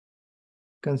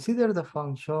Consider the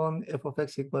function f of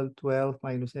x equal 12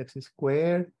 minus x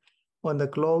squared on the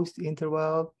closed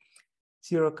interval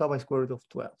 0, square root of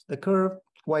 12. The curve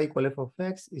y equal f of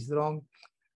x is drawn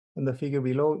on the figure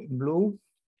below in blue.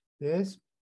 Yes.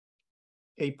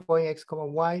 A point x comma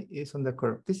y is on the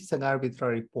curve. This is an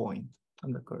arbitrary point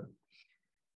on the curve.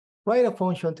 Write a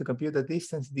function to compute the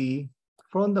distance d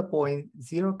from the point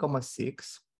 0,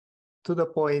 6 to the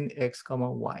point x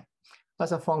comma y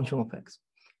as a function of x.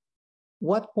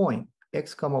 What point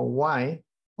x comma y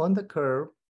on the curve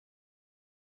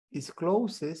is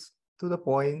closest to the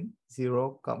point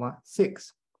 0,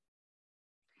 6?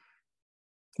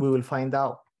 We will find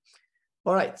out.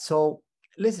 All right, so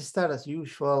let's start as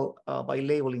usual by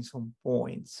labeling some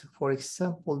points. For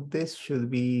example, this should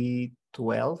be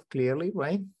 12 clearly,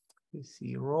 right?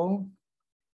 0,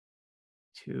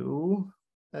 2,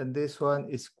 and this one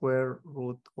is square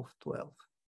root of 12.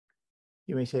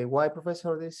 You may say, why,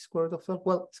 Professor, this square root of 12?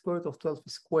 Well, square root of 12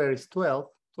 square is 12,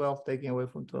 12 taken away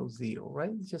from 12, 0, right?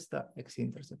 It's just the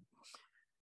x-intercept.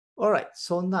 All right,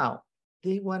 so now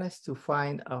they want us to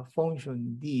find a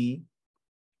function d,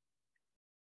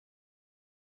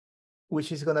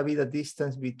 which is going to be the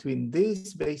distance between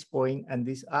this base point and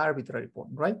this arbitrary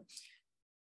point, right?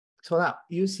 So now,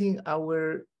 using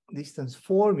our distance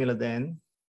formula then,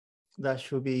 that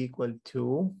should be equal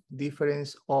to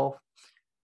difference of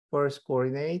first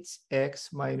coordinates, x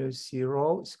minus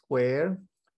 0 square,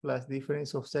 plus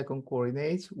difference of second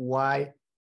coordinates, y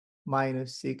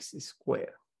minus 6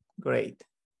 square. Great.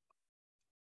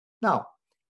 Now,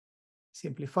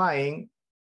 simplifying,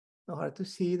 now hard to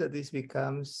see that this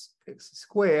becomes x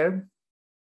squared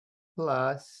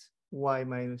plus y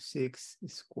minus 6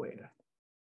 squared.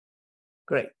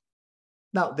 Great.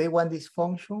 Now, they want this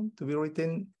function to be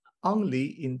written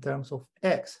only in terms of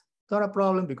x. Not a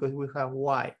problem because we have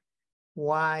y.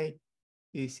 Y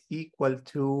is equal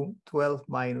to 12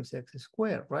 minus x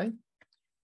squared, right?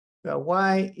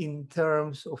 Y in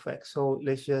terms of x. So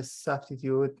let's just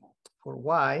substitute for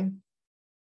y,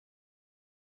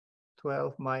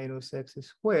 12 minus x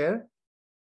squared,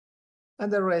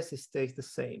 and the rest stays the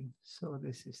same. So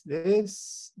this is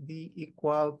this, d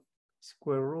equal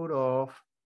square root of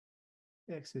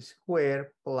x squared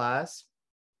plus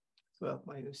 12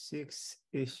 minus 6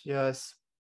 is just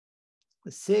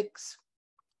 6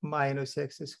 minus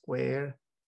x squared,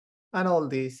 and all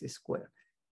this is squared.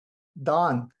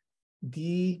 Done.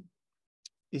 D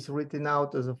is written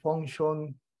out as a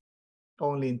function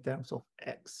only in terms of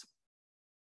x.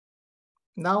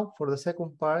 Now, for the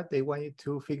second part, they want you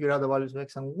to figure out the values of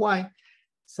x and y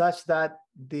such that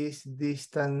this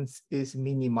distance is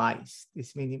minimized.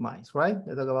 It's minimized, right?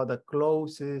 They talk about the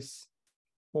closest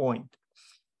point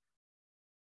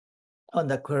on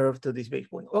the curve to this base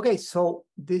point. Okay, so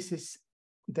this is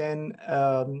then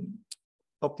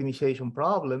optimization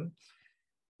problem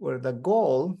where the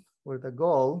goal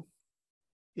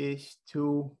is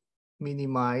to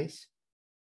minimize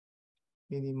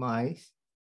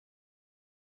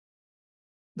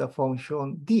the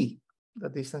function d, the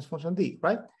distance function d,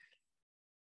 right?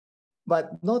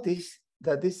 But notice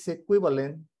that this is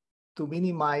equivalent to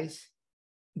minimize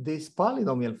this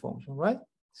polynomial function, right?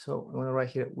 So I'm going to write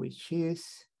here, which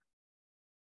is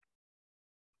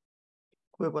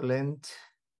equivalent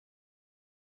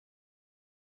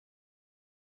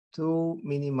to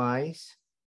minimize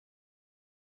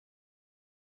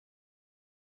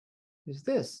is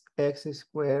this x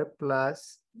squared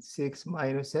plus 6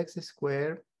 minus x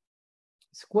squared,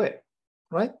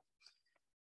 right?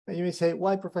 And you may say,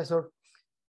 why, Professor,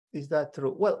 is that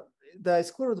true? Well, the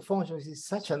square root function is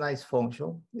such a nice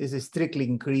function. It's strictly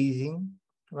increasing,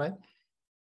 right?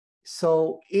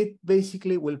 So it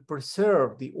basically will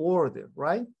preserve the order,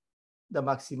 right? The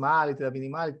maximality, the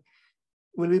minimality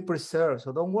will be preserved.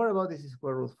 So don't worry about this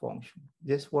square root function.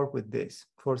 Just work with this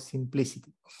for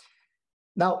simplicity.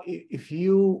 Now, if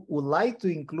you would like to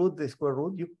include the square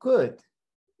root, you could.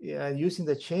 Using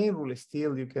the chain rule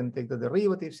still, you can take the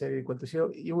derivative, say equal to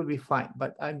 0, you will be fine.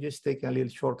 But I'm just taking a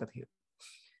little shortcut here.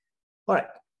 All right.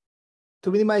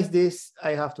 To minimize this,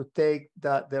 I have to take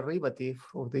the derivative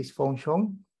of this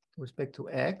function with respect to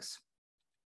x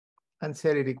and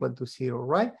set it equal to 0,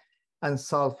 right? And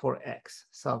solve for x,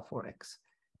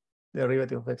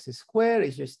 Derivative of x squared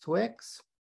is just 2x.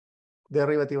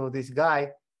 Derivative of this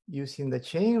guy using the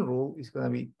chain rule is going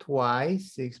to be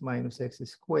twice 6 minus x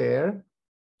squared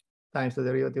times the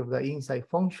derivative of the inside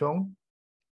function,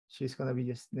 which is going to be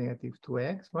just negative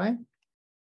 2x, right?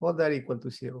 All that equal to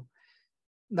 0.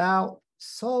 Now,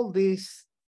 solve this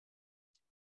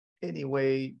any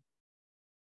way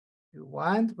you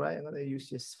want, right? I'm going to use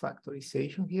just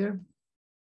factorization here.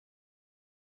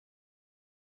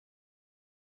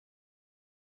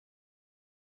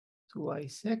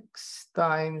 twice x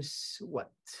times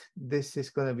what? This is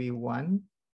going to be 1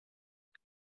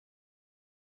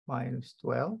 minus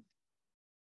 12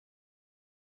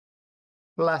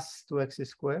 plus 2x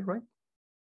squared, right?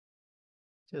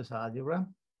 Just algebra.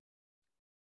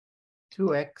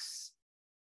 2x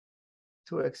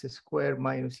squared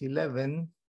minus 11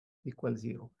 equals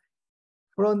 0.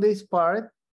 From this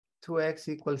part, 2x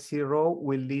equals 0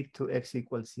 will lead to x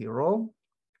equals 0.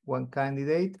 One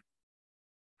candidate.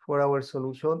 For our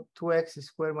solution, 2x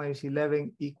squared minus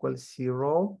 11 equals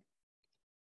 0.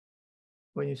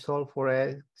 When you solve for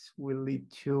x, will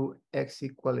lead to x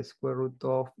equals square root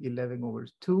of 11 over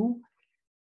 2,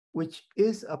 which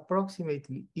is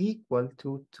approximately equal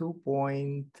to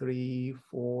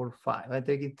 2.345. I'm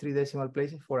taking 3 decimal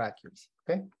places for accuracy,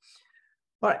 okay?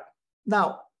 All right,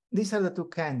 now, these are the two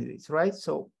candidates, right?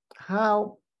 So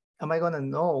how am I gonna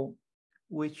know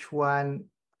which one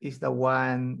is the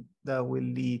one that will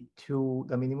lead to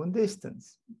the minimum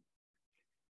distance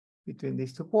between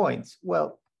these 2 points?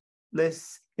 Well,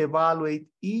 let's evaluate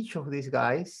each of these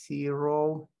guys,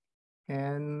 0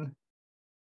 and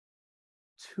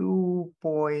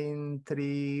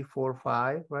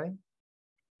 2.345, right?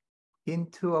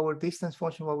 Into our distance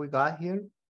function, what we got here.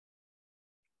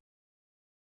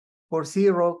 For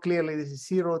 0, clearly this is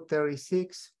 0,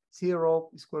 36, 0,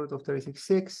 square root of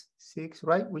 36, 6,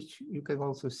 right? Which you can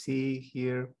also see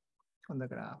here on the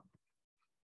graph.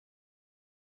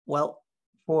 Well,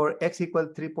 for x equal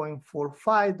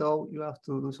 3.45, though, you have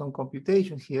to do some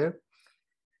computations here.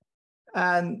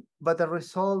 But the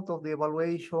result of the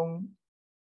evaluation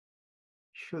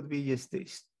should be just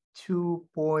this,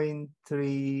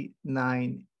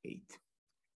 2.398.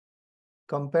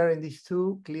 Comparing these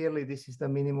two, clearly this is the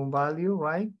minimum value,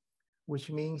 right?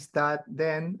 Which means that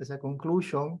then, as a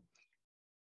conclusion,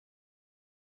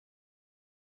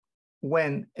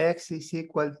 when x is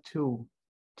equal to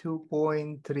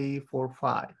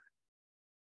 2.345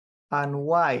 and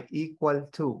y equal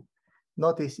to,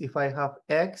 notice if I have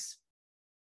x,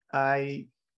 I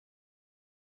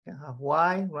can have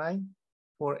y, right?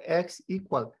 For x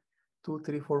equal to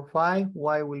 2.345,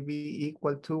 y will be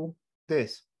equal to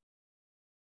this.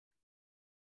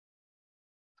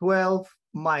 12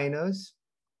 minus,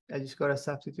 I just got to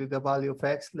substitute the value of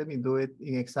x. Let me do it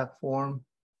in exact form,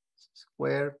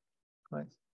 squared, right?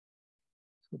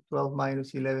 So 12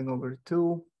 minus 11 over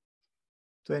 2,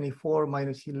 24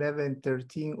 minus 11,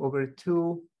 13 over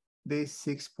 2, this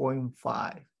 6.5,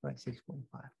 right?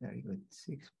 6.5, very good,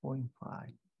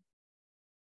 6.5.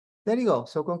 There you go.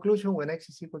 So conclusion, when x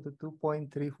is equal to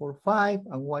 2.345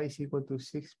 and y is equal to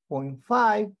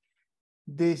 6.5,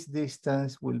 this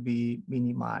distance will be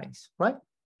minimized, right?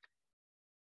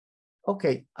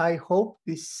 Okay, I hope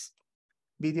this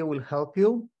video will help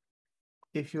you.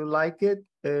 If you like it,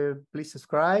 please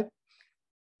subscribe,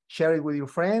 share it with your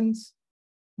friends.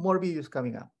 More videos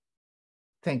coming up.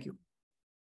 Thank you.